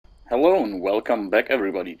Hello and welcome back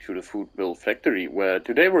everybody to the Foodbuild factory, where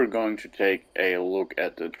today we're going to take a look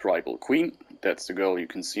at the tribal queen. That's the girl you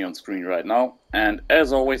can see on screen right now. And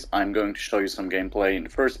as always, I'm going to show you some gameplay in the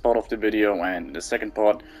first part of the video, and in the second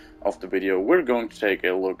part of the video we're going to take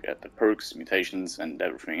a look at the perks, mutations and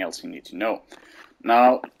everything else you need to know.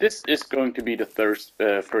 Now, this is going to be the first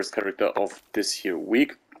character of this here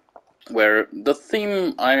week, where the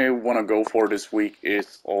theme I want to go for this week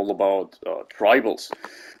is all about tribals.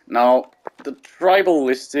 Now, the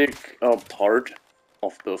tribalistic part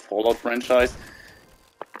of the Fallout franchise,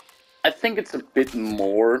 I think it's a bit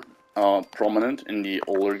more prominent in the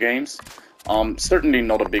older games. Certainly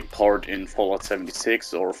not a big part in Fallout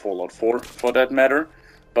 76 or Fallout 4 for that matter,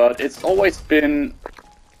 but it's always been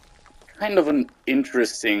kind of an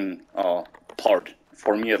interesting part,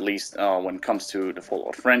 for me at least, when it comes to the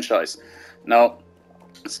Fallout franchise. Now,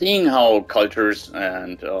 seeing how cultures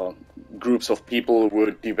and groups of people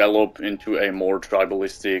would develop into a more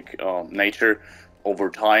tribalistic nature over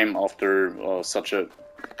time after such a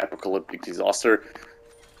apocalyptic disaster,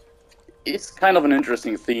 it's kind of an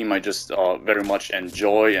interesting theme I just very much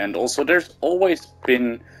enjoy. And also there has always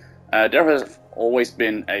been a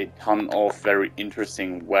ton of very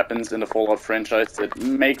interesting weapons in the Fallout franchise that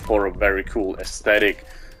make for a very cool aesthetic,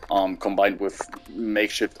 combined with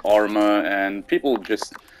makeshift armor, and people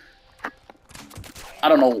just, I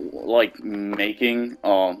don't know, like making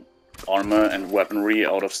armor and weaponry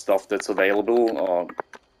out of stuff that's available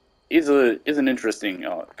is an interesting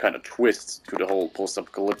kind of twist to the whole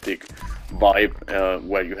post-apocalyptic vibe,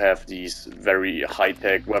 where you have these very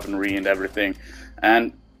high-tech weaponry and everything.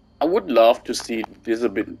 And I would love to see this a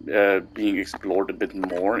bit being explored a bit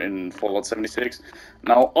more in Fallout 76.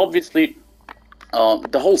 Now, obviously,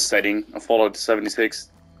 the whole setting of Fallout 76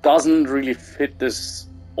 doesn't really fit this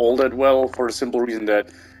all that well, for the simple reason that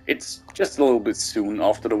it's just a little bit soon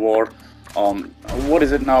after the war. What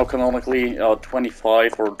is it now canonically?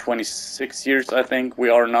 25 or 26 years, I think we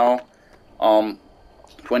are now.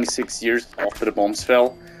 26 years after the bombs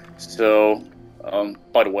fell. So,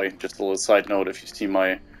 by the way, just a little side note, if you see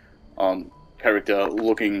my character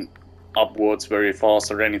looking upwards very fast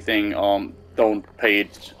or anything, don't pay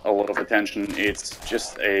it a lot of attention. It's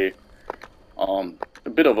just a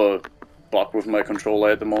bit of a bug with my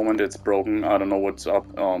controller at the moment. It's broken. I don't know what's up.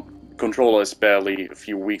 Controller is barely a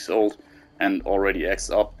few weeks old and already acts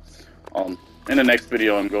up. In the next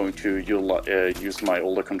video I'm going to use my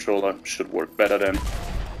older controller. Should work better then.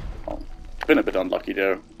 Been a bit unlucky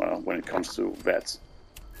there when it comes to VATs.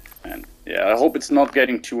 And yeah, I hope it's not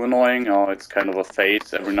getting too annoying. It's kind of a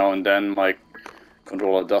phase. Every now and then my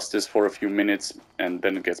controller does this for a few minutes and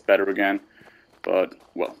then it gets better again. But,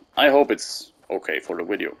 well, I hope it's okay for the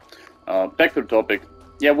video. Back to the topic.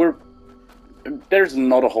 Yeah, there's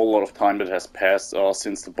not a whole lot of time that has passed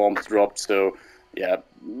since the bombs dropped, so yeah,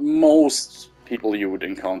 most people you would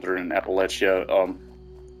encounter in Appalachia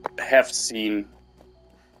have seen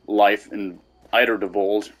life in either the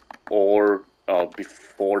Vault or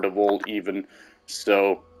before the Vault even.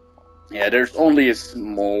 So yeah, there's only a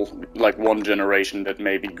small, like one generation that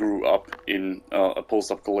maybe grew up in a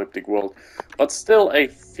post-apocalyptic world, but still I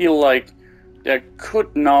feel like there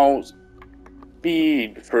could now be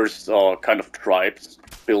the first kind of tribes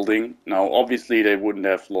building. Now obviously they wouldn't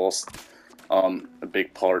have lost a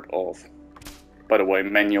big part of, by the way,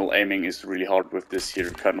 manual aiming is really hard with this here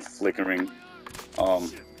kind of flickering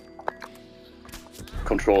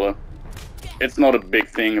controller. It's not a big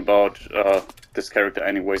thing about this character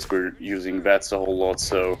anyways, we're using VATs a whole lot,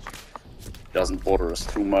 so it doesn't bother us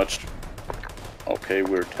too much. Okay,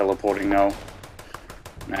 we're teleporting now,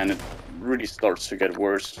 and it really starts to get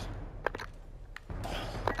worse.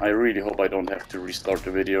 I really hope I don't have to restart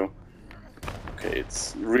the video. Okay,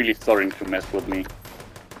 it's really starting to mess with me.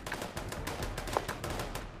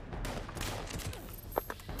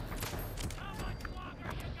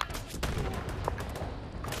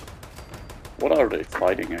 What are they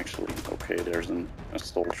fighting actually? Okay, there's a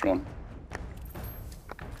Stoltron.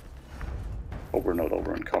 Hope we're not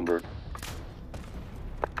over encumbered.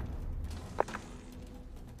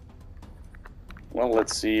 Well,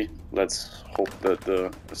 let's see. Let's hope that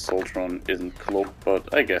the Stoltron isn't cloaked,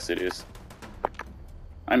 but I guess it is.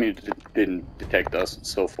 I mean, it didn't detect us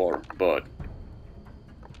so far, but...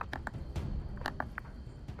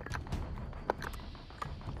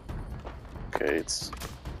 Okay, it's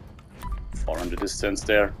far in the distance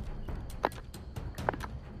there.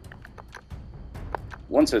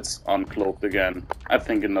 Once it's uncloaked again, I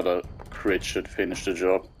think another crit should finish the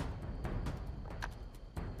job.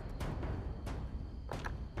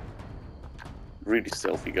 Really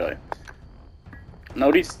stealthy guy. Now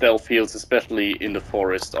these stealth fields, especially in the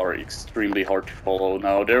forest, are extremely hard to follow.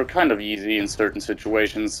 Now they're kind of easy in certain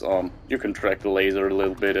situations. You can track the laser a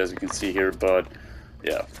little bit, as you can see here, but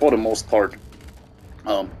yeah, for the most part,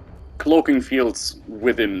 um, cloaking fields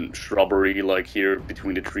within shrubbery, like here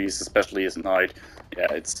between the trees, especially at night, yeah,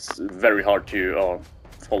 it's very hard to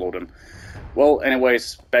follow them. Well,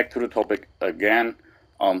 anyways, back to the topic again.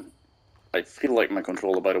 Um, I feel like my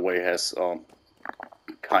controller, by the way, has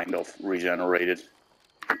kind of regenerated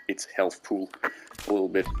its health pool a little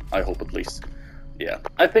bit. I hope at least. Yeah,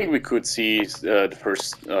 I think we could see the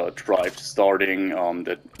first tribes starting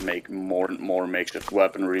that make more and more makeshift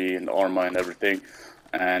weaponry and armor and everything.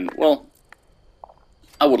 And, well,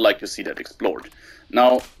 I would like to see that explored.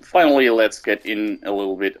 Now, finally, let's get in a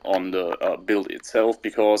little bit on the build itself,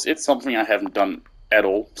 because it's something I haven't done at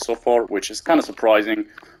all so far, which is kind of surprising,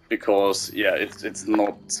 because, yeah, it's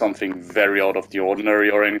not something very out of the ordinary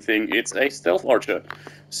or anything. It's a stealth archer.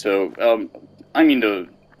 So, I mean,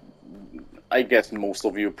 I guess most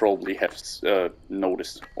of you probably have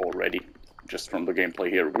noticed already, just from the gameplay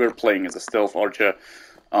here. We're playing as a stealth archer.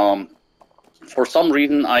 For some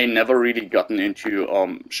reason, I never really gotten into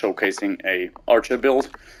showcasing a archer build.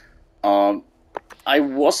 I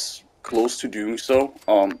was close to doing so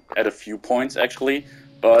at a few points actually,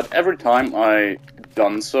 but every time I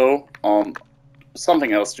done so,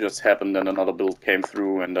 something else just happened and another build came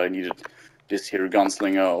through, and I needed this here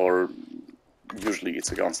gunslinger, or usually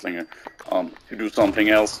it's a gunslinger, to do something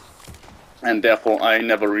else, and therefore I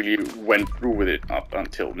never really went through with it up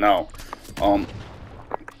until now.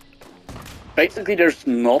 Basically, there's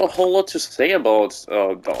not a whole lot to say about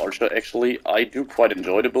the Archer, actually. I do quite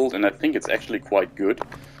enjoy the build, and I think it's actually quite good.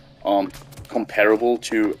 Comparable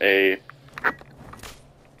to a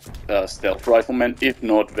Stealth Rifleman, if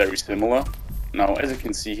not very similar. Now, as you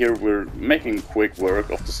can see here, we're making quick work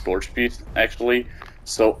of the Scorch Beast, actually.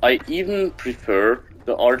 So I even prefer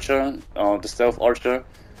the Archer, the Stealth Archer,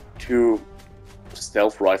 to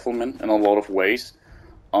Stealth Rifleman in a lot of ways.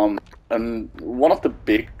 And one of the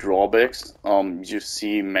big drawbacks you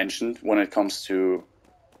see mentioned when it comes to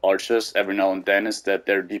archers every now and then is that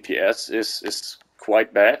their DPS is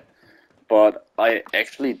quite bad, but I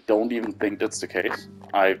actually don't even think that's the case.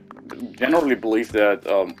 I generally believe that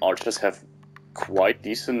archers have quite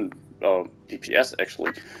decent DPS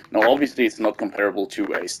actually. Now obviously it's not comparable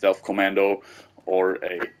to a stealth commando or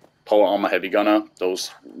a power armor heavy gunner.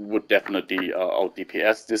 Those would definitely out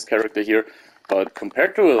DPS this character here. But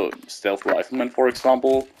compared to a stealth rifleman, for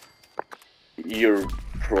example, you're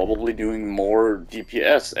probably doing more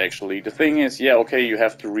DPS, actually. The thing is, yeah, okay, you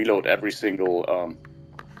have to reload every single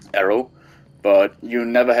arrow, but you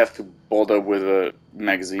never have to bother with a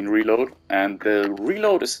magazine reload, and the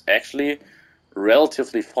reload is actually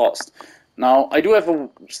relatively fast. Now, I do have a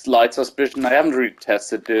slight suspicion, I haven't really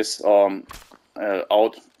tested this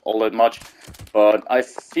out all that much, but I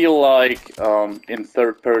feel like in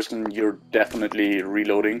third person you're definitely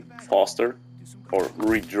reloading faster, or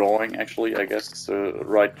redrawing actually, I guess is the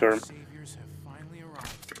right term.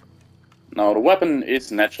 Now the weapon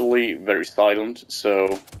is naturally very silent,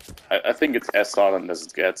 so I think it's as silent as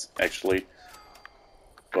it gets actually,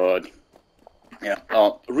 but yeah,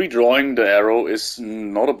 redrawing the arrow is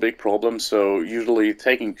not a big problem, so usually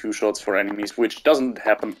taking 2 shots for enemies, which doesn't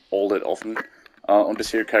happen all that often on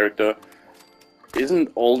this here character,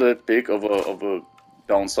 isn't all that big of a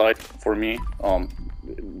downside for me.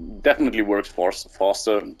 Definitely works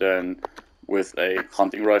faster than with a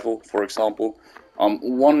hunting rifle, for example.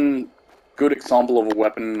 One good example of a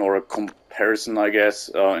weapon, or a comparison, I guess,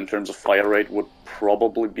 in terms of fire rate would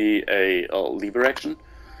probably be a lever action.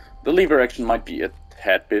 The lever action might be a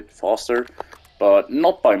tad bit faster, but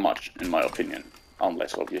not by much, in my opinion.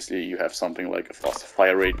 Unless, obviously, you have something like a faster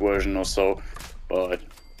fire rate version or so, but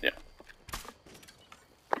yeah.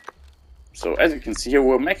 So, as you can see here,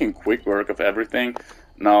 we're making quick work of everything.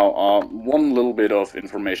 Now, one little bit of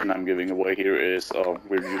information I'm giving away here is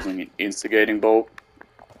we're using an instigating bow.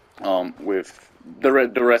 With the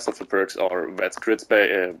rest of the perks are VETS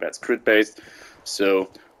crit based.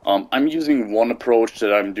 So I'm using one approach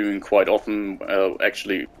that I'm doing quite often.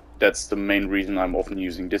 Actually, that's the main reason I'm often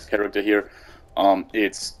using this character here.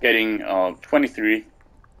 It's getting 23.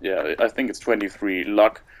 Yeah, I think it's 23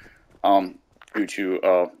 luck. Due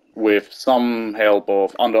to with some help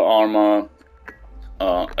of under armor,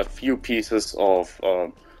 a few pieces of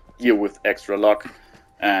gear with extra luck,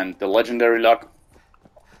 and the legendary luck.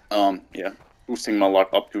 Yeah, boosting my luck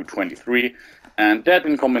up to 23, and that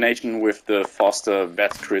in combination with the faster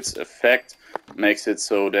VETS crits effect makes it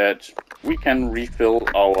so that we can refill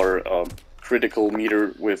our critical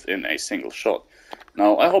meter within a single shot.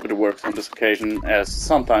 Now, I hope it works on this occasion, as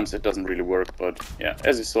sometimes it doesn't really work, but yeah,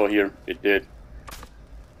 as you saw here, it did.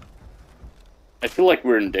 I feel like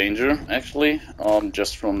we're in danger, actually,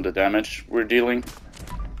 just from the damage we're dealing.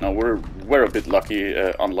 Now, we're a bit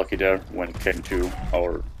unlucky there when it came to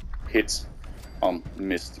our hits.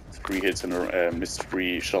 Missed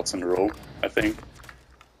 3 shots in a row, I think.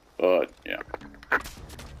 But yeah.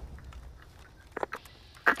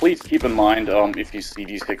 Please keep in mind, if you see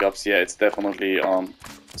these hiccups, yeah, it's definitely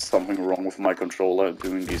something wrong with my controller,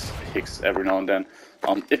 doing these hicks every now and then.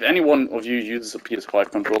 If any one of you uses a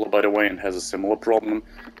PS5 controller, by the way, and has a similar problem,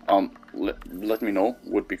 let me know.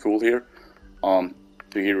 Would be cool here to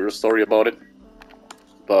hear a story about it.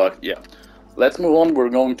 But yeah, let's move on. We're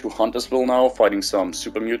going to Huntersville now, fighting some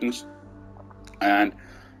super mutants. And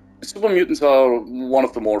super mutants are one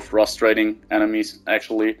of the more frustrating enemies,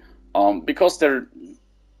 actually, because they're...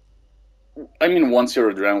 I mean, once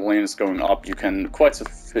your adrenaline is going up, you can quite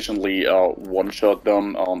sufficiently one-shot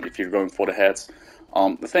them if you're going for the heads.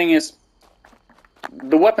 The thing is,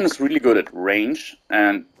 the weapon is really good at range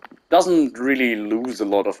and doesn't really lose a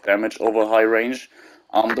lot of damage over high range.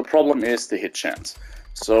 The problem is the hit chance.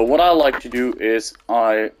 So what I like to do is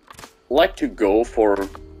I like to go for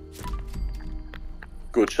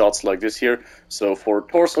good shots like this here. So for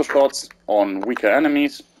torso shots on weaker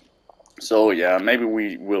enemies. So yeah, maybe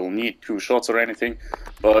we will need 2 shots or anything,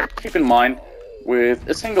 but keep in mind, with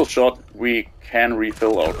a single shot we can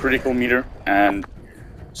refill our critical meter, and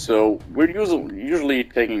so we're usually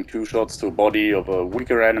taking 2 shots to a body of a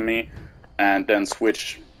weaker enemy, and then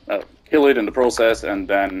kill it in the process, and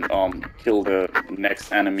then kill the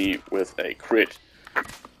next enemy with a crit.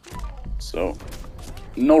 So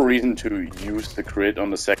no reason to use the crit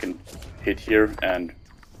on the second hit here, and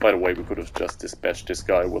by the way, we could have just dispatched this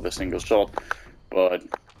guy with a single shot, but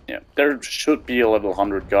yeah, there should be a level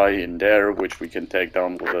 100 guy in there, which we can take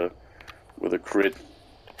down with a crit.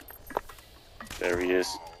 There he is.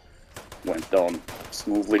 Went down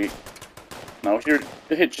smoothly. Now here,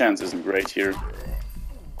 the hit chance isn't great here.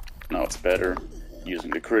 Now it's better, using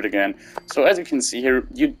the crit again. So as you can see here,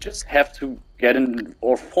 you just have to get in,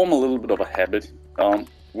 or form a little bit of a habit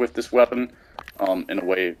with this weapon, in a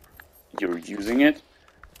way you're using it.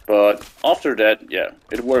 But after that, yeah,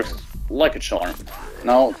 it works like a charm.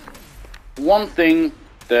 Now, one thing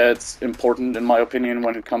that's important in my opinion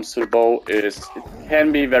when it comes to the bow is it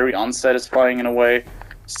can be very unsatisfying in a way,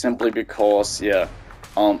 simply because, yeah,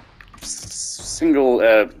 same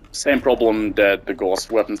problem that the Gauss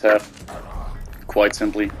weapons have, quite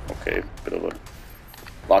simply. Okay, bit of a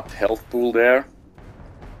bugged health pool there.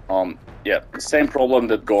 Yeah, the same problem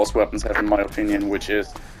that Gauss weapons have in my opinion, which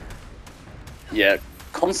is, yeah,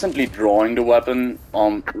 constantly drawing the weapon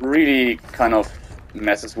really kind of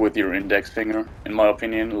messes with your index finger, in my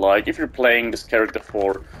opinion. Like, if you're playing this character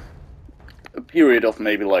for a period of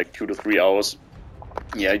maybe like 2 to 3 hours,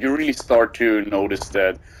 yeah, you really start to notice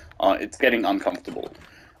that it's getting uncomfortable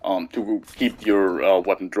to keep your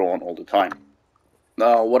weapon drawn all the time.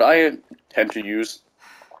 Now, what I tend to use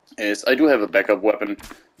is I do have a backup weapon,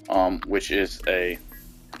 which is a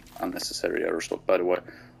unnecessary arrow shot, by the way.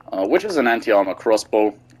 Which is an anti-armor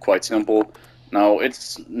crossbow, quite simple. Now,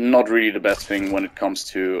 it's not really the best thing when it comes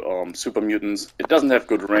to super mutants. It doesn't have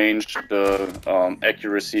good range, the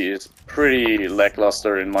accuracy is pretty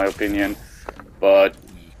lackluster in my opinion, but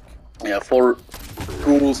yeah, for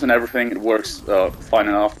ghouls and everything it works fine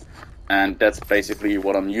enough, and that's basically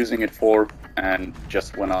what I'm using it for, and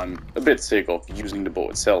just when I'm a bit sick of using the bow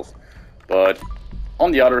itself. But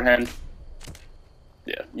on the other hand,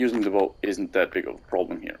 yeah, using the bow isn't that big of a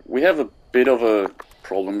problem here. We have a bit of a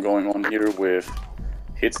problem going on here with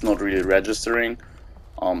hits not really registering.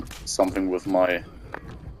 Something with the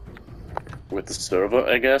server,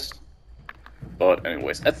 I guess. But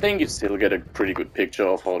anyways, I think you still get a pretty good picture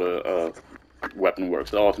of how the weapon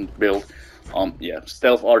works out in the build. Yeah,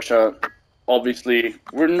 Stealth Archer, obviously,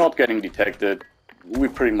 we're not getting detected. We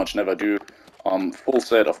pretty much never do. Full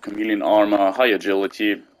set of chameleon armor, high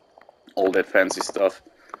agility, all that fancy stuff.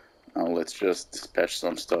 Now let's just dispatch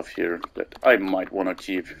some stuff here that I might want to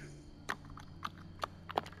keep.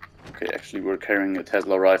 Okay, actually we're carrying a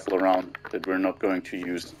Tesla rifle around that we're not going to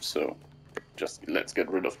use, so just let's get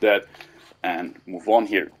rid of that and move on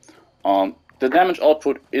here. The damage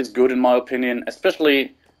output is good in my opinion,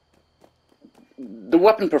 especially the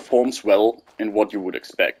weapon performs well in what you would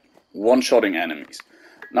expect, one-shotting enemies.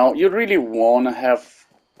 Now you really want to have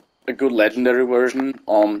a good legendary version.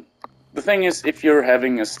 The thing is, if you're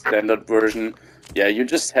having a standard version, yeah, you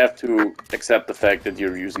just have to accept the fact that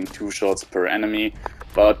you're using 2 shots per enemy.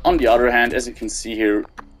 But on the other hand, as you can see here,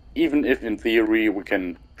 even if in theory we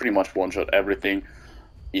can pretty much one-shot everything,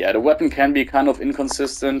 yeah, the weapon can be kind of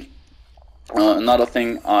inconsistent. Another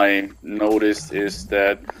thing I noticed is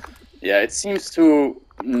that, yeah, it seems to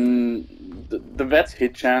the vet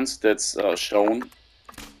hit chance that's shown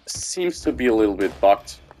seems to be a little bit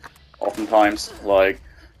bugged. Oftentimes, like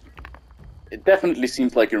it definitely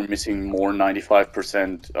seems like you're missing more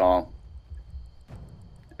 95%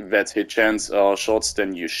 vet hit chance shots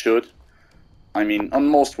than you should. I mean, on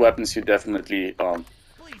most weapons you definitely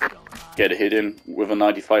get a hit in with a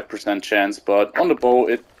 95% chance, but on the bow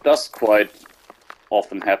it does quite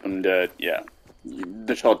often happen that, yeah,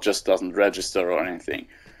 the shot just doesn't register or anything.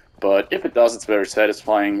 But if it does, it's very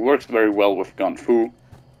satisfying, works very well with Gun Fu,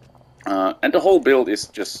 and the whole build is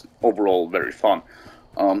just overall very fun.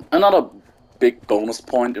 Another big bonus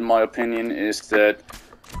point, in my opinion, is that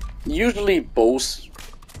usually bows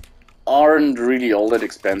aren't really all that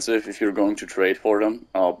expensive if you're going to trade for them.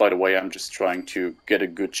 By the way, I'm just trying to get a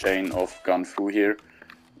good chain of Gun Fu here,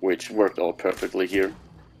 which worked out perfectly here.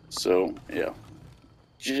 So, yeah.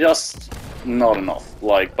 Just not enough,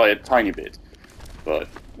 like by a tiny bit. But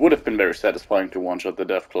would have been very satisfying to one-shot the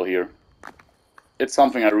Deathclaw here. It's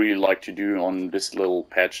something I really like to do on this little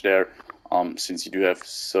patch there, since you do have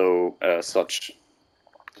such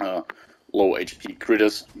low HP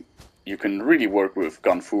critters. You can really work with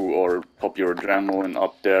Gun Fu or pop your adrenaline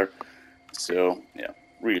up there. So yeah,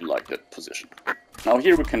 really like that position. Now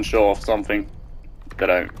here we can show off something that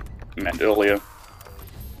I meant earlier,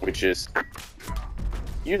 which is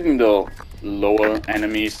using the lower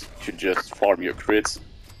enemies to just farm your crits,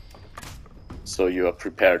 so you are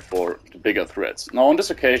prepared for the bigger threats. Now on this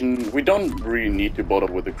occasion we don't really need to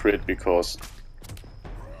bother with the crit, because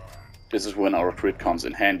this is when our crit comes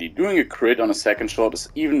in handy. Doing a crit on a second shot is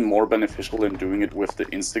even more beneficial than doing it with the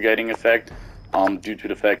instigating effect, due to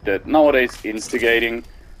the fact that nowadays instigating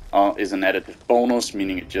is an additive bonus,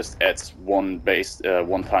 meaning it just adds one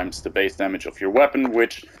times the base damage of your weapon,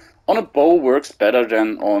 which on a bow works better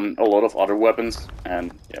than on a lot of other weapons.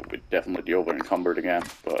 And yeah, we're definitely over encumbered again,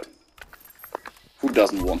 but who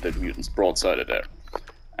doesn't want that mutant's broadside there?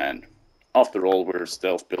 And after all, we're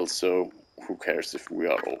stealth build, so who cares if we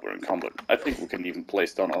are over encumbered? I think we can even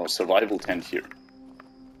place down our survival tent here.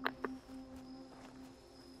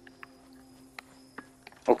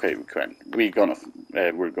 Okay, we can. We're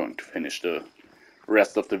going to finish the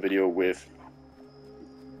rest of the video with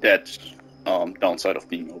that downside of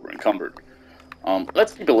being over encumbered.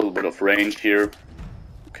 Let's keep a little bit of range here.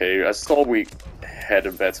 Okay, I saw we had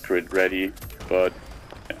a bad crit ready, but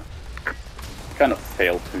yeah, kind of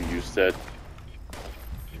failed to use that.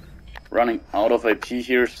 Running out of AP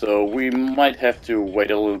here, so we might have to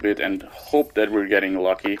wait a little bit and hope that we're getting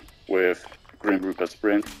lucky with Grim Reaper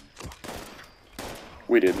Sprint.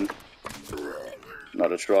 We didn't.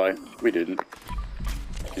 Not a try. We didn't.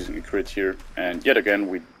 Using a crit here, and yet again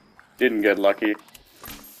we didn't get lucky.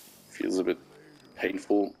 Feels a bit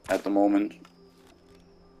painful at the moment.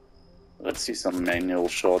 Let's see some manual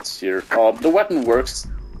shots here. The weapon works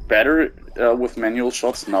better with manual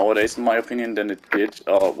shots nowadays, in my opinion, than it did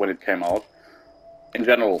when it came out. In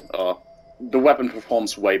general, the weapon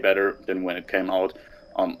performs way better than when it came out,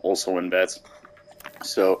 also in VETS.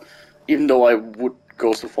 So, even though I would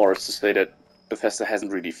go so far as to say that Bethesda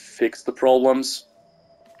hasn't really fixed the problems,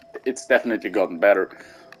 it's definitely gotten better.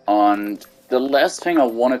 And the last thing I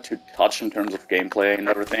wanted to touch in terms of gameplay and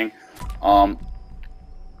everything,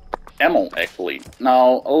 ammo, actually.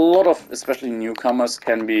 Now, a lot of, especially newcomers,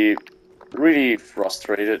 can be really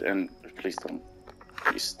frustrated, and please don't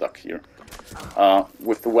be stuck here,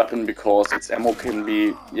 with the weapon, because its ammo can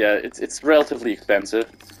be, yeah, it's relatively expensive.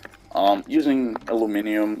 Using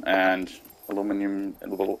aluminum.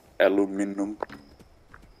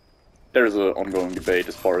 There's an ongoing debate,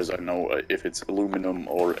 as far as I know, if it's aluminum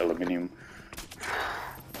or aluminium.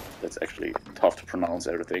 That's actually tough to pronounce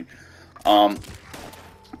everything.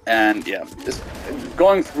 And yeah,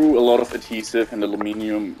 going through a lot of adhesive and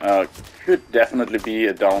aluminium could definitely be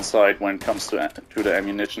a downside when it comes to the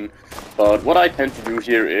ammunition. But what I tend to do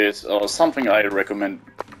here is something I recommend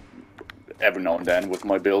every now and then with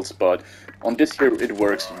my builds, but on this here it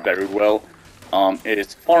works very well.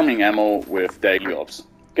 It's farming ammo with daily ops.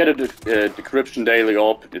 Get a decryption daily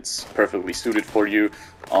op, it's perfectly suited for you.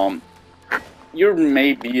 You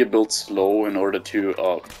may be a bit slow in order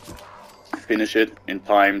to finish it in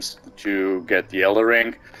times to get the Elder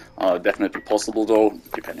rank. Definitely possible though,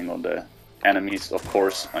 depending on the enemies, of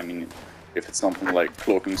course. I mean, if it's something like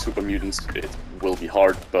cloaking super mutants, it will be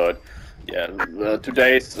hard, but yeah,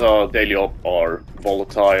 today's daily op are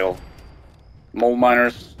volatile mole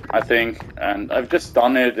miners, I think, and I've just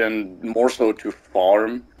done it, and more so to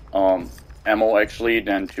farm ammo actually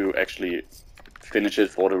than to actually finish it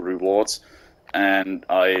for the rewards, and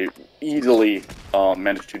I easily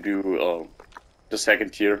managed to do the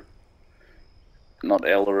second tier. Not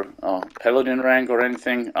Elder, Paladin rank or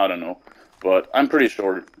anything, I don't know. But I'm pretty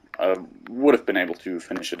sure I would have been able to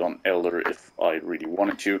finish it on Elder if I really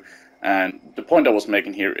wanted to. And the point I was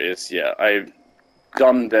making here is, yeah, I've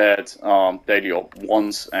done that daily op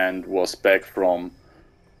once and was back from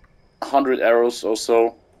 100 arrows or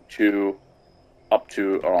so to up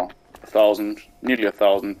to 1,000, nearly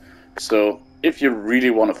 1,000. So if you really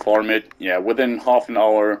want to farm it, yeah, within half an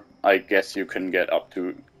hour, I guess you can get up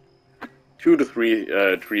to 2 to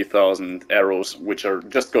 3,000 arrows, which are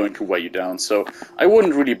just going to weigh you down. So I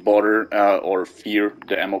wouldn't really bother or fear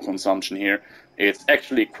the ammo consumption here. It's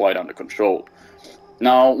actually quite under control.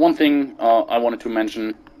 Now, one thing I wanted to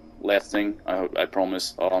mention, last thing, I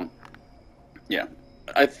promise. Yeah,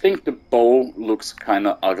 I think the bow looks kind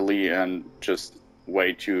of ugly and just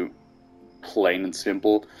way too plain and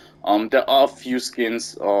simple. There are a few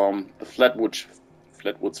skins. The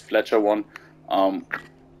Flatwoods Fletcher one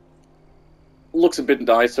looks a bit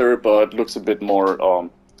nicer, but looks a bit more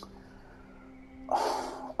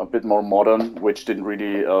modern, which didn't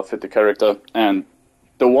really fit the character. And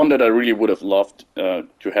the one that I really would have loved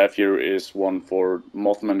to have here is one for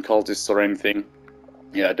Mothman cultists or anything.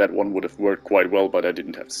 Yeah, that one would have worked quite well, but I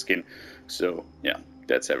didn't have the skin. So yeah,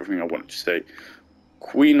 that's everything I wanted to say.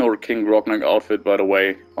 Queen or King Grognak outfit, by the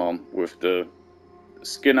way, with the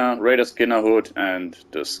Raider Skinner hood and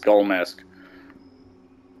the skull mask.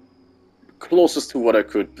 Closest to what I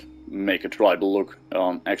could make a tribal look,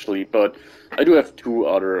 actually, but I do have two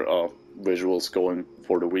other visuals going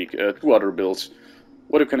for the week, two other builds.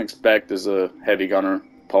 What you can expect is a heavy gunner,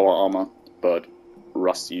 power armor, but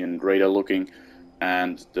rusty and raider looking,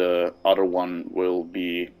 and the other one will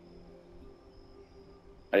be...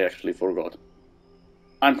 I actually forgot.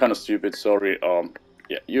 I'm kind of stupid, sorry.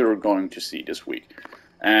 Yeah, you're going to see this week.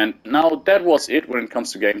 And now that was it when it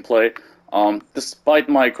comes to gameplay. Despite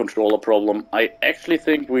my controller problem, I actually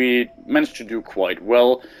think we managed to do quite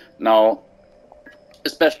well. Now,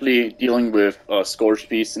 especially dealing with Scorch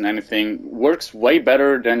Beast and anything, works way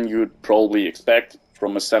better than you'd probably expect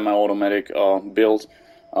from a semi-automatic build.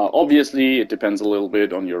 Obviously, it depends a little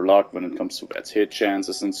bit on your luck when it comes to bad hit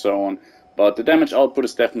chances and so on. But the damage output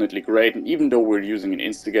is definitely great, and even though we're using an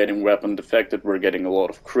instigating weapon, the fact that we're getting a lot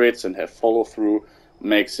of crits and have follow-through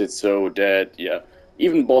makes it so that, yeah,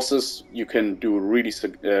 even bosses, you can do really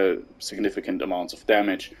significant amounts of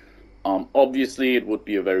damage. Obviously, it would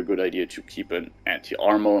be a very good idea to keep an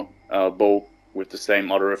anti-armor bow with the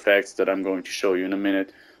same other effects that I'm going to show you in a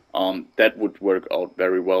minute. That would work out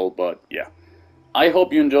very well, but yeah. I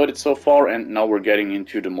hope you enjoyed it so far, and now we're getting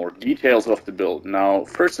into the more details of the build. Now,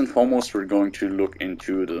 first and foremost, we're going to look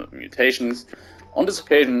into the mutations. On this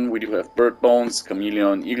occasion, we do have Bird Bones,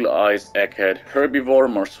 Chameleon, Eagle Eyes, Egghead,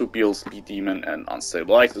 Herbivore, Marsupial, Speed Demon, and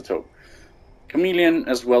Unstable Isotope. Chameleon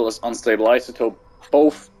as well as Unstable Isotope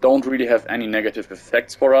both don't really have any negative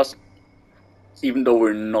effects for us, even though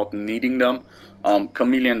we're not needing them.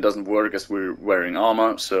 Chameleon doesn't work as we're wearing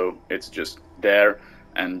armor, so it's just there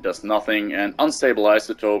and does nothing. And Unstable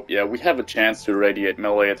Isotope, yeah, we have a chance to radiate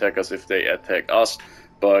melee attackers if they attack us,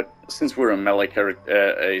 but since we're a melee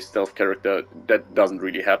character, a stealth character, that doesn't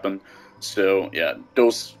really happen. So yeah,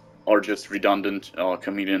 those are just redundant,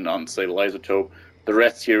 Chameleon and Unstable Isotope. The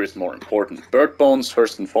rest here is more important. Bird Bones,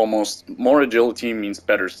 first and foremost, more agility means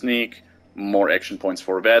better sneak, more action points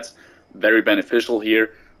for vets, very beneficial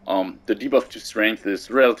here. The debuff to strength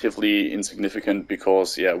is relatively insignificant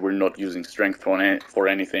because, yeah, we're not using strength for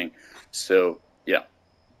anything. So, yeah,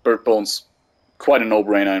 Bird Bones, quite a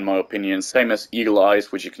no-brainer in my opinion. Same as Eagle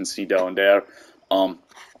Eyes, which you can see down there.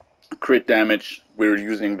 Crit damage, we're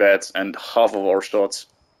using vets, and half of our shots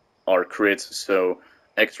are crits, so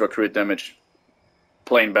extra crit damage,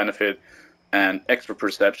 plain benefit, and extra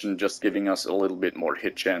perception just giving us a little bit more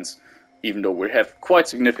hit chance, even though we have quite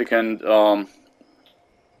significant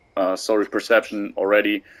perception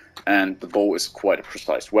already, and the bow is quite a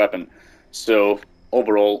precise weapon. So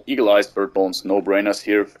overall, Eagle Eyes, Bird Bones, no-brainers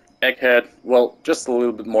here. Egghead, well, just a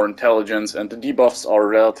little bit more intelligence, and the debuffs are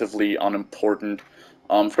relatively unimportant.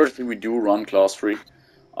 Firstly, we do run class free,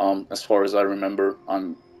 as far as I remember.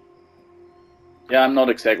 I'm not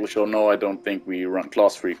exactly sure. No, I don't think we run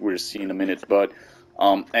class free. We'll see in a minute. But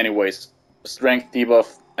anyways, strength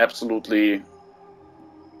debuff, absolutely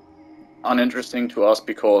uninteresting to us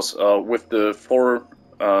because with the 4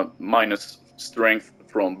 minus strength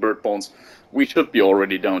from Bird Bones, we should be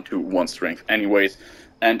already down to 1 strength anyways.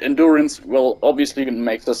 And endurance, well, obviously it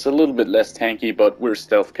makes us a little bit less tanky, but we're a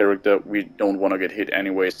stealth character, we don't want to get hit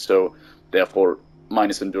anyways, so therefore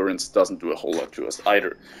minus endurance doesn't do a whole lot to us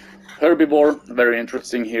either. Herbivore, very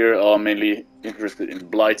interesting here, mainly interested in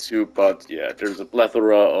Blight Soup, but yeah, there's a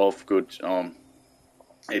plethora of good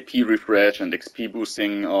AP refresh and XP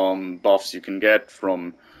boosting buffs you can get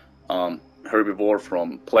from Herbivore,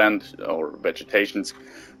 from plant or vegetations,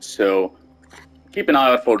 so keep an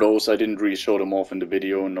eye out for those. I didn't really show them off in the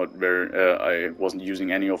video, not very, I wasn't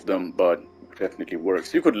using any of them, but definitely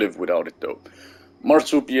works. You could live without it though.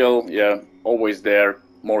 Marsupial, yeah, always there,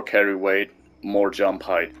 more carry weight, more jump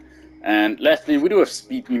height. And lastly, we do have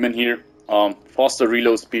Speed Demon here, faster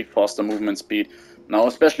reload speed, faster movement speed. Now,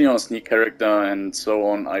 especially on a sneak character and so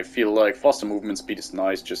on, I feel like faster movement speed is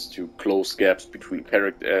nice just to close gaps between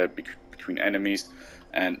between enemies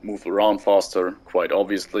and move around faster, quite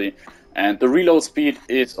obviously. And the reload speed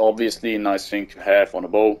is obviously a nice thing to have on a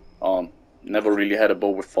bow. Never really had a bow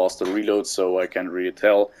with faster reload, so I can't really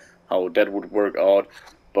tell how that would work out.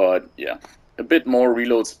 But yeah, a bit more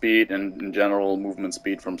reload speed and in general movement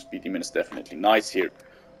speed from Speed Demon is definitely nice here.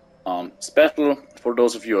 Special, for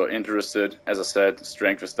those of you who are interested, as I said,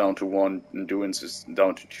 strength is down to 1, endurance is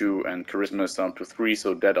down to 2, and charisma is down to 3,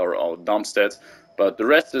 so that are our dump stats. But the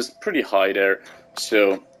rest is pretty high there,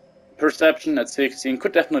 so perception at 16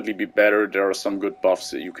 could definitely be better. There are some good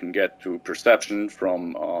buffs that you can get to perception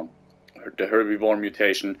from the herbivore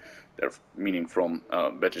mutation, meaning from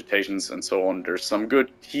vegetations and so on. There's some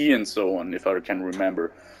good tea and so on, if I can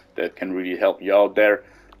remember, that can really help you out there.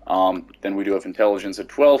 Then we do have intelligence at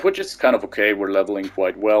 12, which is kind of okay. We're leveling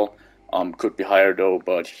quite well. Could be higher though,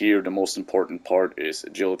 but here the most important part is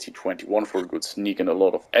agility 21 for a good sneak and a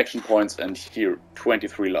lot of action points, and here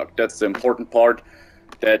 23 luck. That's the important part.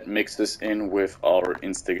 That mixes in with our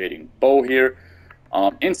instigating bow here.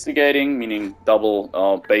 Instigating, meaning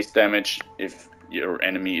double base damage if your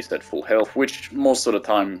enemy is at full health, which most of the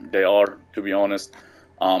time they are, to be honest.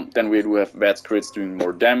 Then we do have Vats crits doing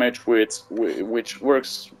more damage, which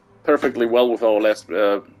works perfectly well with our last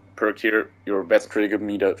perk here. Your Vats critical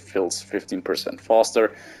meter fills 15%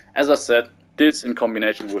 faster. As I said, this in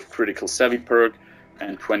combination with critical savvy perk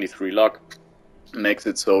and 23 luck makes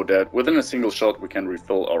it so that within a single shot we can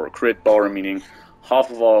refill our crit bar, meaning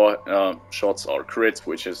half of our shots are crits,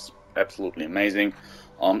 which is absolutely amazing.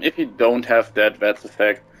 If you don't have that VATS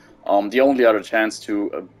effect, the only other chance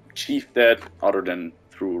to achieve that, other than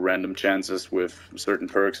through random chances with certain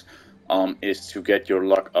perks, is to get your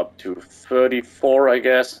luck up to 34, I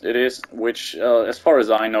guess it is, which as far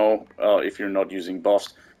as I know, if you're not using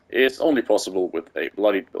buffs, is only possible with a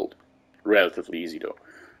bloodied build. Relatively easy though.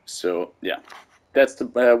 So yeah, that's the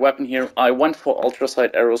weapon here. I went for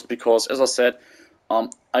ultrasight arrows because, as I said,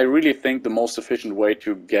 I really think the most efficient way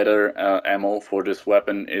to gather ammo for this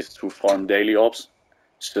weapon is to farm daily ops.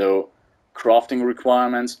 So crafting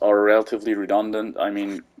requirements are relatively redundant. I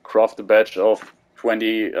mean, craft a batch of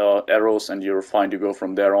 20 arrows and you're fine to go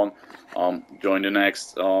from there on. Join the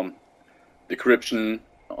next decryption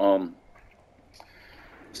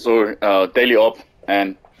daily op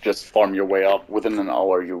and just farm your way up. Within an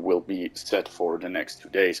hour you will be set for the next 2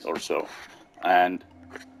 days or so. And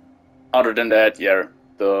other than that, yeah,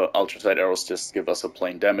 the ultrasight arrows just give us a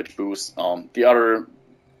plain damage boost. The other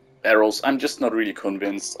arrows, I'm just not really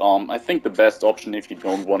convinced. I think the best option if you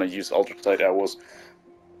don't want to use ultrasight arrows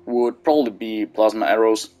would probably be plasma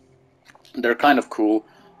arrows. They're kind of cool.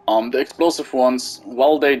 The explosive ones,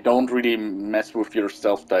 while they don't really mess with your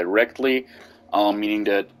stealth directly, meaning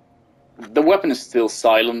that the weapon is still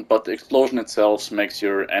silent, but the explosion itself makes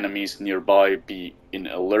your enemies nearby be in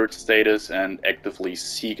alert status and actively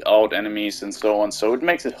seek out enemies and so on, so it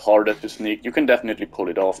makes it harder to sneak. You can definitely pull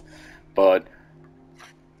it off, but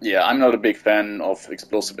yeah, I'm not a big fan of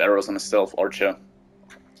explosive arrows on a stealth archer.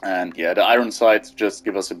 And yeah, the iron sights just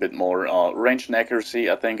give us a bit more range and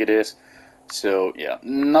accuracy, I think it is. So yeah,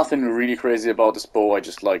 nothing really crazy about this bow, I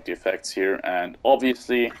just like the effects here, and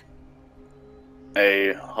obviously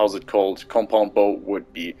a, how's it called, compound bow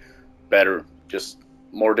would be better, just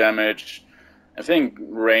more damage. I think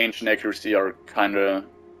range and accuracy are kind of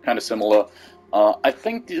similar. I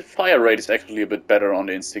think the fire rate is actually a bit better on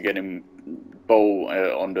the instigating bow,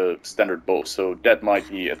 on the standard bow, so that might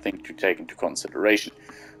be a thing to take into consideration.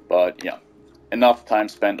 But yeah, enough time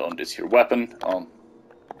spent on this here weapon.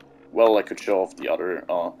 Well, I could show off the other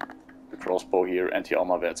the crossbow here,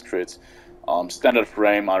 anti-armor Vats crits. Standard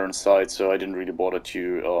frame, iron sight, so I didn't really bother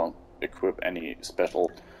to equip any special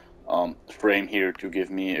frame here to give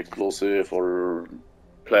me explosive or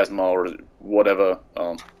plasma or whatever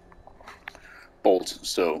bolts,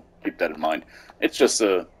 so keep that in mind. It's just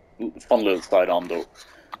a fun little sidearm though.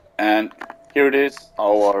 And here it is,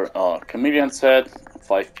 our chameleon set,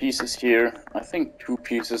 5 pieces here. I think 2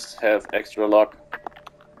 pieces have extra luck.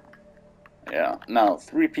 yeah, now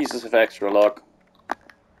 3 pieces of extra luck,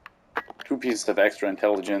 2 pieces of extra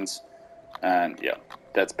intelligence, and yeah,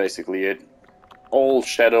 that's basically it. All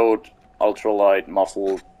shadowed, ultralight,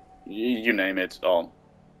 muffled, you name it.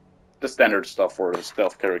 The standard stuff for a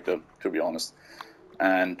stealth character, to be honest.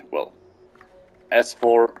 And, well, as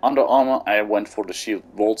for under armor, I went for the shield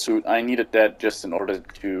vault suit. I needed that just in order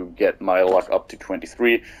to get my luck up to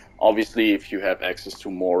 23. Obviously, if you have access to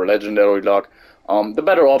more legendary luck, the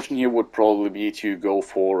better option here would probably be to go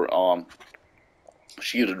for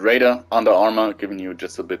shielded raider under armor, giving you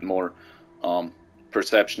just a bit more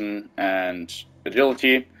perception and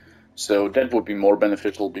agility. So that would be more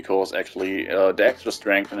beneficial because actually the extra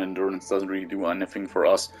strength and endurance doesn't really do anything for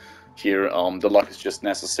us here. The luck is just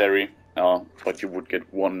necessary, but you would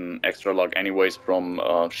get 1 extra luck anyways from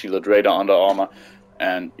shielded raider under armor.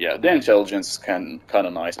 And yeah, the intelligence is kind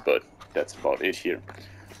of nice, but that's about it here.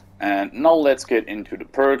 And now let's get into the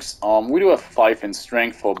perks. We do have 5 in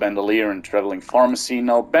strength for Bandolier and Traveling Pharmacy.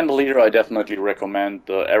 Now, Bandolier I definitely recommend.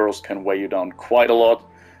 The arrows can weigh you down quite a lot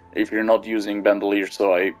if you're not using Bandolier,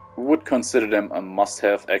 so I would consider them a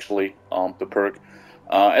must-have, actually, the perk.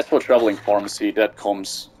 As for Traveling Pharmacy, that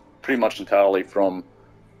comes pretty much entirely from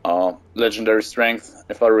Legendary Strength,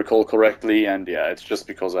 if I recall correctly, and yeah, it's just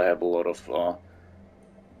because I have a lot of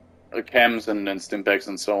chems and stimpaks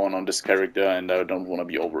and so on this character, and I don't want to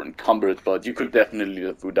be over encumbered, but you could definitely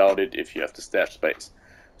live without it if you have the stash space,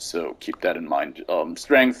 so keep that in mind.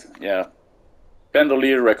 Strength, yeah,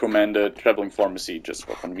 Bandolier recommended, Traveling Pharmacy just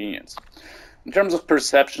for convenience. In terms of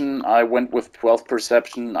perception, I went with 12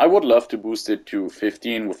 perception. I would love to boost it to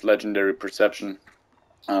 15 with legendary perception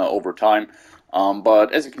over time.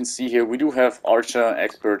 But as you can see here, we do have Archer,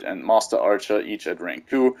 Expert, and Master Archer, each at rank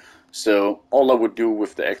 2. So all I would do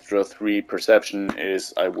with the extra 3 perception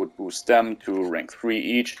is I would boost them to rank 3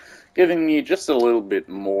 each, giving me just a little bit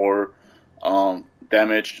more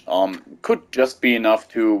damage. Could just be enough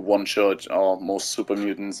to one-shot most super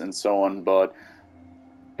mutants and so on, but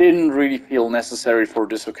didn't really feel necessary for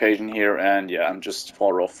this occasion here, and yeah, I'm just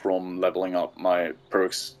far off from leveling up my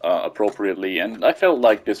perks appropriately, and I felt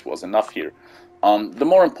like this was enough here. The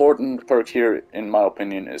more important perk here, in my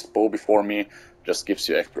opinion, is Bow Before Me. Just gives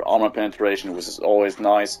you extra armor penetration, which is always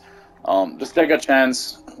nice. The stagger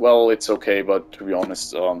chance, well, it's okay, but to be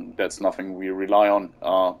honest, that's nothing we rely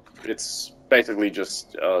on. It's basically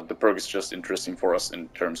just, the perk is just interesting for us in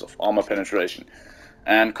terms of armor penetration.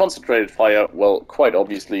 And Concentrated Fire, well, quite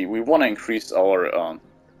obviously, we want to increase our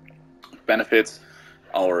benefits.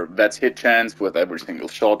 Our VET's hit chance with every single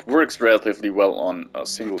shot works relatively well on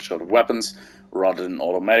single shot weapons rather than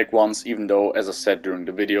automatic ones, even though, as I said during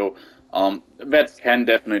the video, VETs can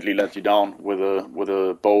definitely let you down with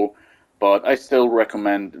a bow, but I still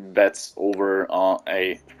recommend VETs over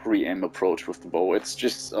a free aim approach with the bow. It's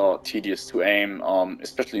just tedious to aim,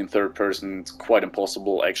 especially in third person. It's quite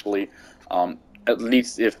impossible, actually. At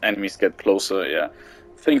least if enemies get closer, yeah,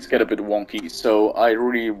 things get a bit wonky, so I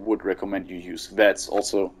really would recommend you use VETs.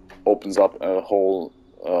 Also opens up a whole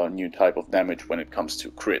new type of damage when it comes to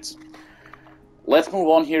crits. Let's move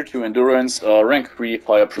on here to Endurance, rank 3,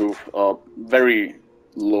 Fireproof, very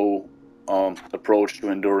low approach to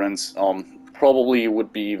Endurance. Probably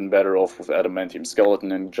would be even better off with Adamantium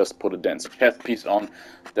Skeleton and just put a dense chest piece on.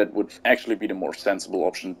 That would actually be the more sensible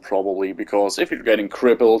option, probably, because if you're getting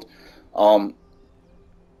crippled,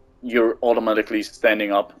 you're automatically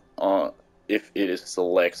standing up if it is the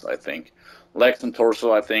legs, I think. Legs and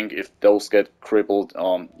torso, I think, if those get crippled,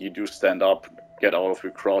 you do stand up, get out of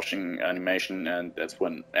your crouching animation, and that's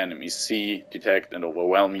when enemies see, detect, and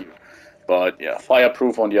overwhelm you. But yeah,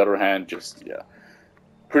 Fireproof, on the other hand, just, yeah,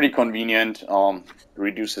 pretty convenient.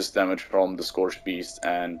 Reduces damage from the Scorched Beast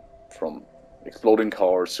and from exploding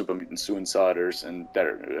cars, super mutant suiciders, and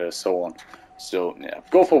so on. So yeah,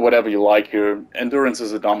 go for whatever you like here. Endurance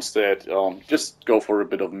is a dumb stat. Just go for a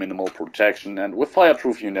bit of minimal protection, and with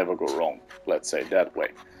Fireproof you never go wrong. Let's say that way.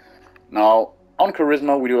 Now on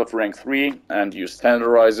Charisma we do have rank 3 and use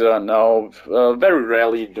Tenderizer. Now very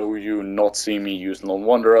rarely do you not see me use Lone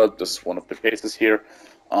Wanderer. This is one of the cases here.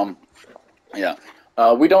 Yeah.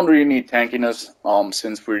 We don't really need tankiness,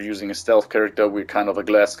 since we're using a stealth character. We're kind of a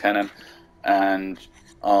glass cannon, and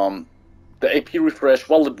the AP refresh,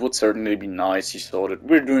 while it would certainly be nice, you saw that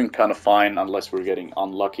we're doing kind of fine unless we're getting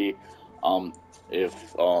unlucky,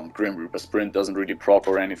 if Grim Reaper Sprint doesn't really proc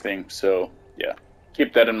or anything, so yeah,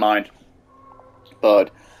 keep that in mind. But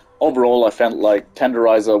overall I felt like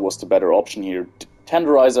Tenderizer was the better option here.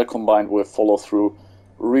 Tenderizer combined with follow through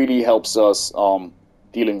really helps us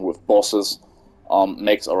dealing with bosses,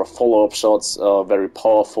 makes our follow-up shots very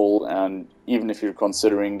powerful, and even if you're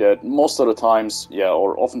considering that most of the times, yeah,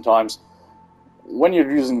 or oftentimes, when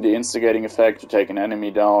you're using the instigating effect to take an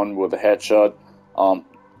enemy down with a headshot,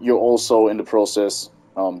 you also in the process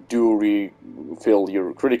do refill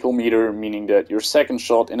your critical meter, meaning that your second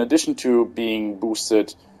shot, in addition to being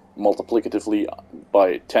boosted multiplicatively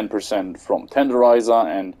by 10% from tenderizer,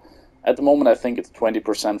 and at the moment I think it's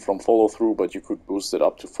 20% from follow through, but you could boost it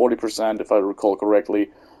up to 40% if I recall correctly.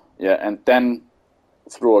 Yeah, and then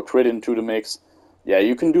throw a crit into the mix. Yeah,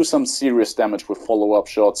 you can do some serious damage with follow-up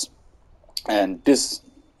shots, and this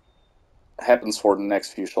happens for the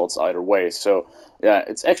next few shots either way. So yeah,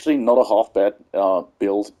 it's actually not a half bad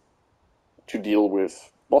build to deal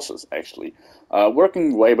with bosses, actually.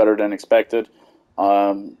 Working way better than expected.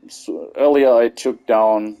 So earlier I took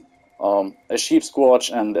down a sheep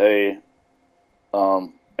squatch and a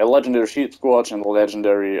legendary sheep squatch and a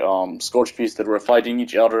legendary scorch beast that were fighting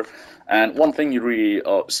each other. And one thing you really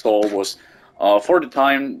saw was for the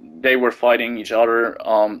time they were fighting each other,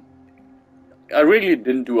 I really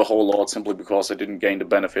didn't do a whole lot simply because I didn't gain the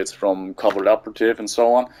benefits from covered operative and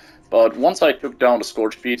so on. But once I took down the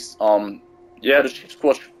scorch beast, yeah, the sheep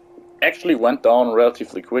squatch actually went down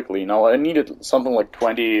relatively quickly. Now I needed something like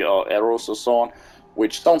 20 arrows or so on,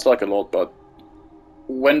 which sounds like a lot, but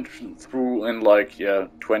went through in like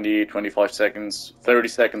 20, 25 seconds, 30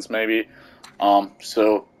 seconds maybe.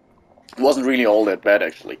 So it wasn't really all that bad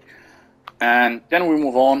actually. And then we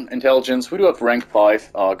move on. Intelligence. We do have rank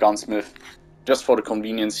 5 gunsmith, just for the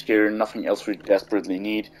convenience here. Nothing else we desperately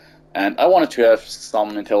need. And I wanted to have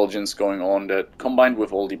some intelligence going on that, combined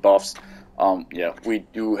with all the buffs, yeah, we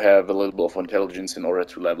do have a little bit of intelligence in order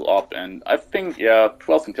to level up. And I think, yeah,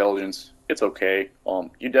 12 intelligence, it's okay.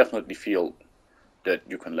 You definitely feel that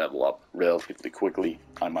you can level up relatively quickly,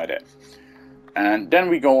 I might add. And then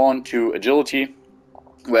we go on to agility,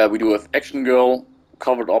 where we do have action girl,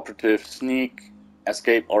 covered operative, sneak,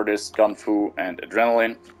 escape artist, gun fu, and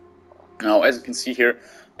adrenaline. Now, as you can see here,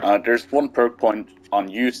 there's one perk point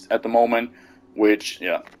unused at the moment, which,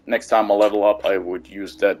 yeah, next time I level up, I would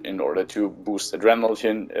use that in order to boost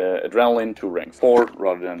adrenaline to rank 4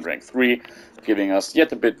 rather than rank 3, giving us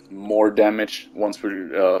yet a bit more damage once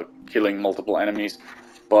we're killing multiple enemies.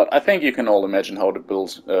 But I think you can all imagine how the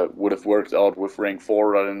build would have worked out with rank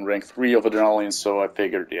 4 rather than rank 3 of adrenaline, so I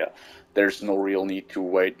figured, yeah, there's no real need to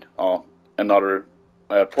wait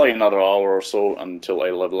play another hour or so until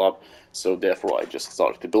I level up, so therefore I just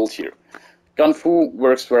started the build here. Gun fu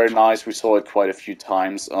works very nice, we saw it quite a few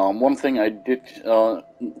times. One thing I did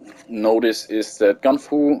notice is that gun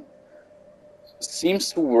fu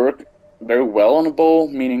seems to work very well on a bow,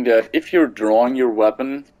 meaning that if you're drawing your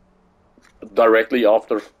weapon directly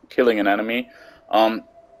after killing an enemy,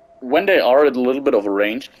 when they are at a little bit of a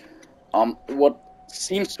range, what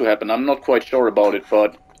seems to happen, I'm not quite sure about it,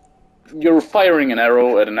 but you're firing an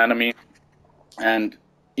arrow at an enemy and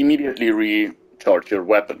immediately recharge your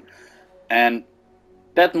weapon. And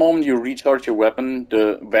that moment you recharge your weapon,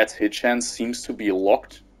 the VATS hit chance seems to be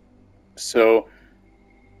locked. So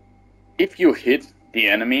if you hit the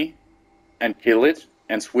enemy and kill it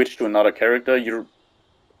and switch to another character,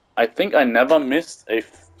 I think I never missed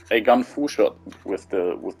a gun fu shot with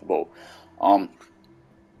the bow.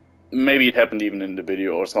 Maybe it happened even in the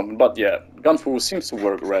video or something, but yeah, gun fu seems to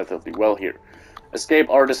work relatively well here. Escape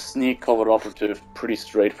artist, sneak, covered operative, pretty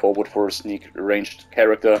straightforward for a sneak ranged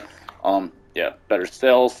character. Yeah, better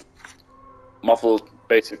stealth, muffled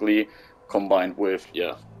basically, combined with,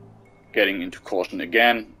 yeah, getting into caution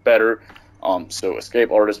again, better. So escape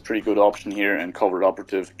artist, pretty good option here, and covered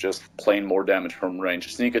operative, just plain more damage from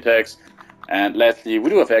ranged sneak attacks. And lastly, we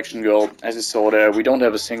do have Action Girl. As you saw there, we don't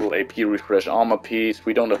have a single AP refresh armor piece,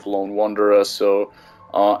 we don't have Lone Wanderer, so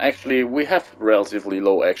actually we have relatively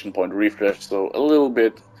low action point refresh, so a little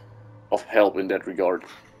bit of help in that regard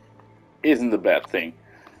isn't a bad thing.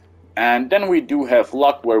 And then we do have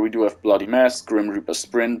Luck, where we do have Bloody Mask, Grim Reaper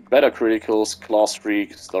Sprint, Better Criticals, Class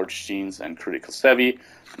Freak, Starch Genes, and Critical Savvy.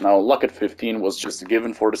 Now, Luck at 15 was just a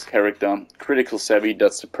given for this character. Critical Savvy,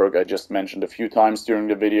 that's the perk I just mentioned a few times during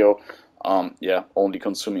the video. Yeah, only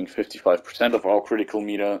consuming 55% of our critical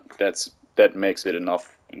meter. That makes it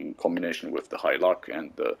enough in combination with the high luck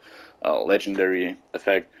and the legendary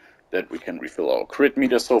effect that we can refill our crit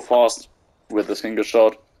meter so fast with a single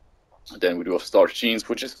shot. Then we do have Starch Genes,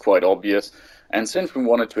 which is quite obvious. And since we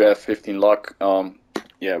wanted to have 15 luck,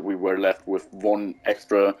 yeah, we were left with one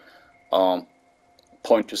extra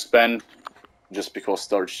point to spend, just because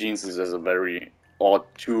Starch Genes is as a very odd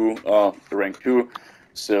 2, rank 2.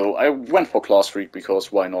 So I went for Class Freak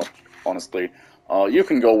because why not, honestly. You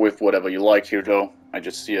can go with whatever you like here though. I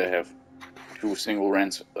just see I have 2 single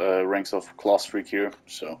ranks of Class Freak here,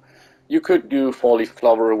 so You could do Four Leaf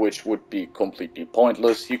Clover, which would be completely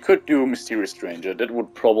pointless. You could do Mysterious Stranger. That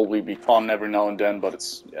would probably be fun every now and then, but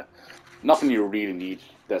it's nothing you really need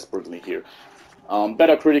desperately here.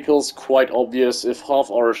 Better criticals, quite obvious. If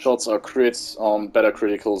half our shots are crits, better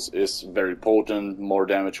criticals is very potent, more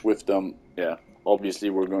damage with them. Yeah, obviously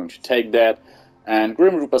we're going to take that. And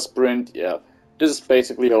Grim Reaper Sprint, yeah, this is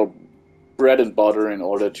basically our bread and butter in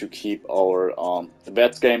order to keep our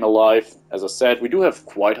VETS game alive. As I said, we do have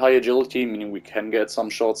quite high agility, meaning we can get some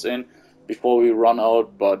shots in before we run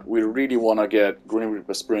out, but we really want to get Grim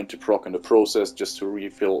Reaper Sprint to proc in the process just to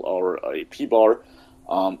refill our AP bar.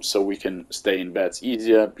 So we can stay in beds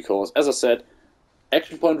easier, because as I said,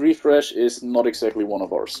 action point refresh is not exactly one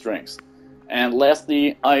of our strengths. And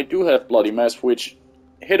lastly, I do have Bloody Mess, which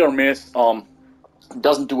hit or miss,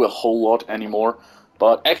 doesn't do a whole lot anymore,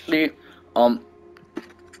 but actually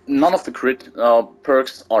none of the crit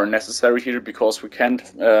perks are necessary here, because we can't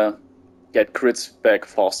get crits back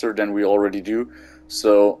faster than we already do.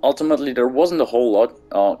 So ultimately there wasn't a whole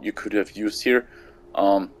lot you could have used here.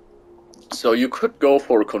 So you could go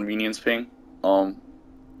for a convenience thing,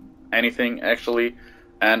 anything actually,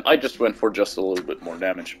 and I just went for just a little bit more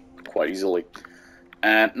damage, quite easily.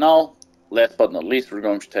 And now, last but not least, we're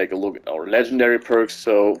going to take a look at our legendary perks.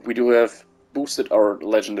 So we do have boosted our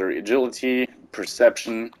legendary agility,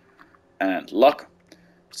 perception, and luck.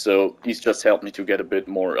 So these just help me to get a bit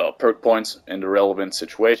more perk points in the relevant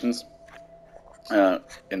situations,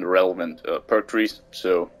 in the relevant perk trees.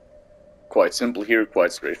 So quite simple here,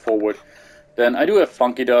 quite straightforward. Then I do have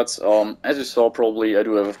Funky Dots. As you saw probably, I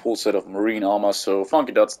do have a full set of marine armor, so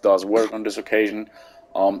Funky Dots does work on this occasion,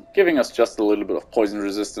 giving us just a little bit of poison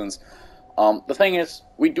resistance. The thing is,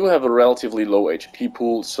 we do have a relatively low HP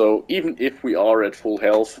pool, so even if we are at full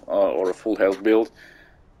health, or a full health build,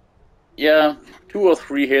 yeah, 2 or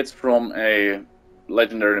 3 hits from a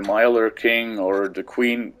legendary Miler King or the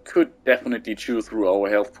Queen could definitely chew through our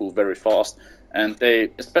health pool very fast, and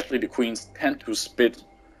they, especially the Queens, tend to spit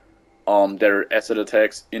their acid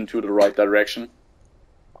attacks into the right direction,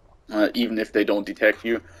 even if they don't detect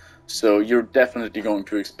you. So you're definitely going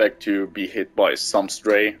to expect to be hit by some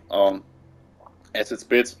stray acid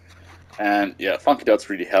spits, and yeah, Funky Dots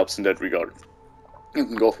really helps in that regard. You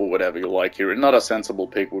can go for whatever you like here. Another sensible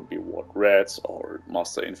pick would be What Rats or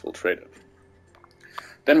Master Infiltrator.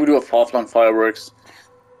 Then we do have Far-Flung Fireworks.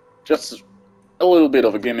 Just a little bit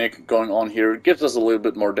of a gimmick going on here. It gives us a little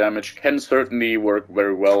bit more damage. Can certainly work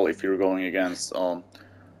very well if you're going against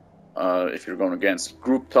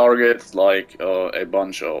group targets like a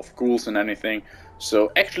bunch of ghouls and anything.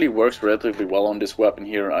 So actually works relatively well on this weapon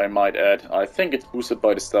here, I might add. I think it's boosted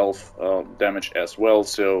by the stealth damage as well,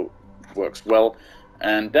 so works well.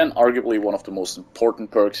 And then arguably one of the most important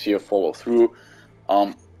perks here, Follow Through.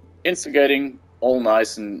 Instigating, all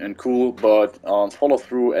nice and cool, but Follow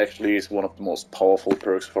Through actually is one of the most powerful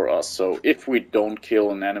perks for us. So if we don't kill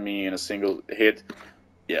an enemy in a single hit,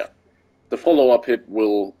 yeah, the follow-up hit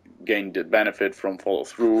will gain the benefit from Follow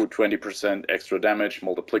Through, 20% extra damage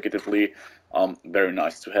multiplicatively. Very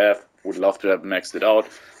nice to have. Would love to have maxed it out.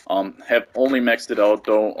 Have only maxed it out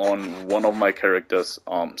though on one of my characters.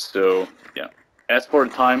 So yeah, as for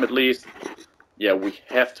the time at least, yeah, we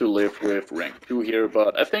have to live with rank 2 here,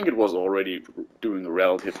 but I think it was already doing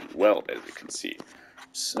relatively well, as you can see.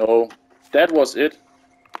 So that was it.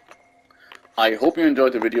 I hope you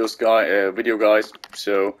enjoyed the video, guys.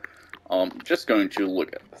 So just going to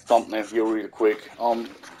look at the thumbnail here real quick.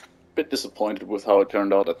 Bit disappointed with how it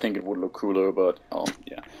turned out. I think it would look cooler, but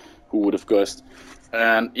yeah, who would have guessed?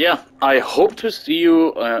 And yeah, I hope to see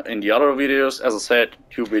you in the other videos. As I said,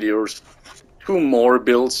 2 videos. 2 more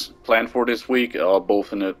builds planned for this week,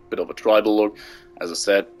 both in a bit of a tribal look. As I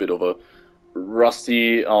said, bit of a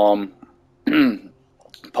rusty power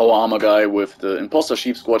armor guy with the Imposter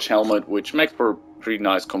Sheep Squatch helmet, which makes for a pretty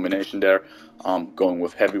nice combination there. Going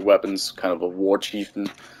with heavy weapons, kind of a war chieftain,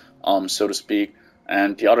 so to speak.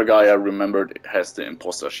 And the other guy I remembered has the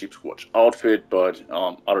Imposter Sheep Squatch outfit, but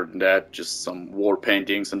other than that, just some war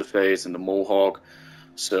paintings in the face and the mohawk.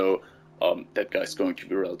 So that guy's going to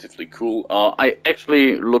be relatively cool. I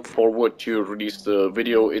actually look forward to release the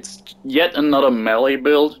video. It's yet another melee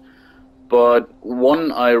build, but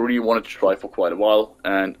one I really wanted to try for quite a while,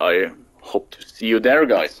 and I hope to see you there,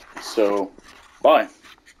 guys. So, bye.